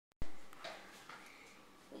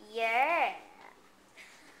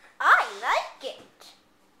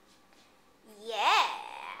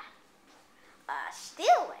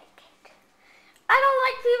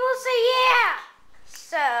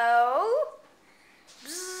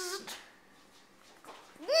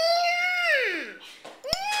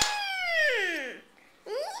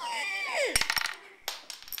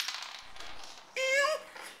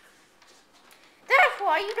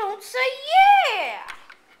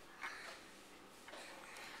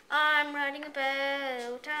riding a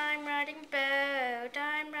boat, I'm riding a boat,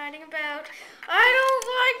 I'm riding a boat. I don't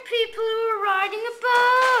like people who are riding a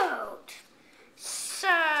boat. So,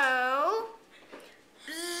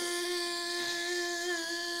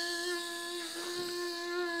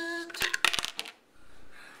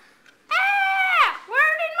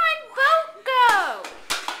 where did my boat go?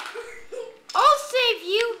 I'll save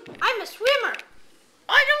you. I'm a swimmer.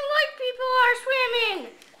 I don't like people who are swimming.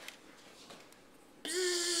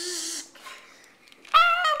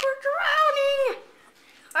 We're drowning.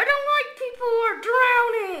 I don't like people who are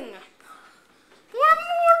drowning. One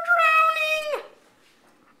more drowning.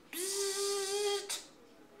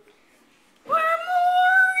 One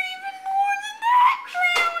more, even more than that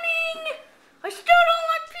drowning. I still don't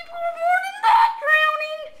like people who are more than that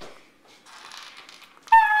drowning.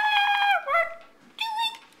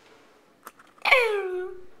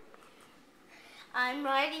 I'm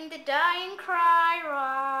riding the die and cry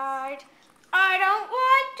ride. I don't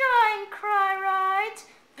like die and cry rides.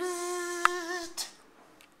 Bzzzt.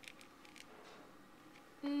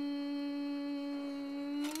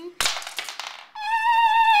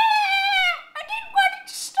 I didn't want it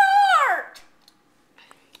to start.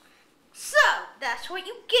 So that's what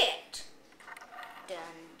you get. Dun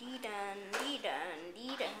dee dun dee dun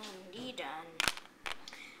dee dun dee dun.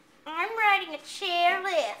 I'm riding a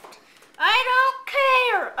chairlift. I don't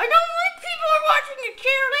care. I don't like people who are watching a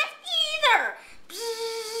chairlift either.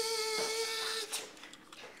 Bzzzt.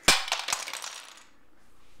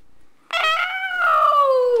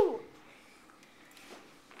 Ow!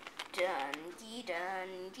 Dun dee dun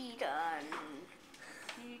dee dun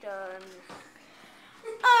dee dun.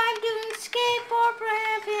 I'm doing skateboard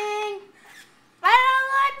ramping. I don't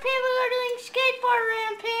like people who are doing skateboard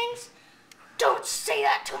rampings. Don't say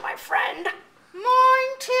that to my friend.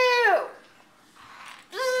 Mine too.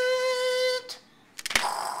 Bzzzt.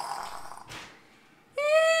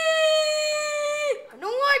 I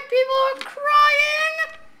don't like people who are crying.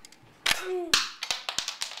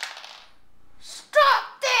 Stop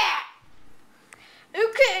that.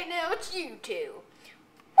 Okay, now it's you two.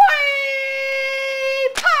 Whee!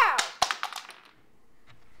 Pow!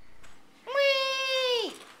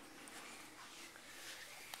 Whee!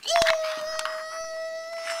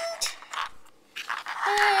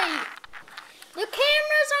 Hey, the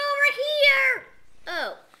camera's over here.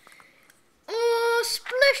 Oh. Oh,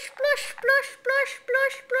 splish, splish, splish, splish,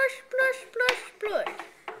 splish, splish, splish.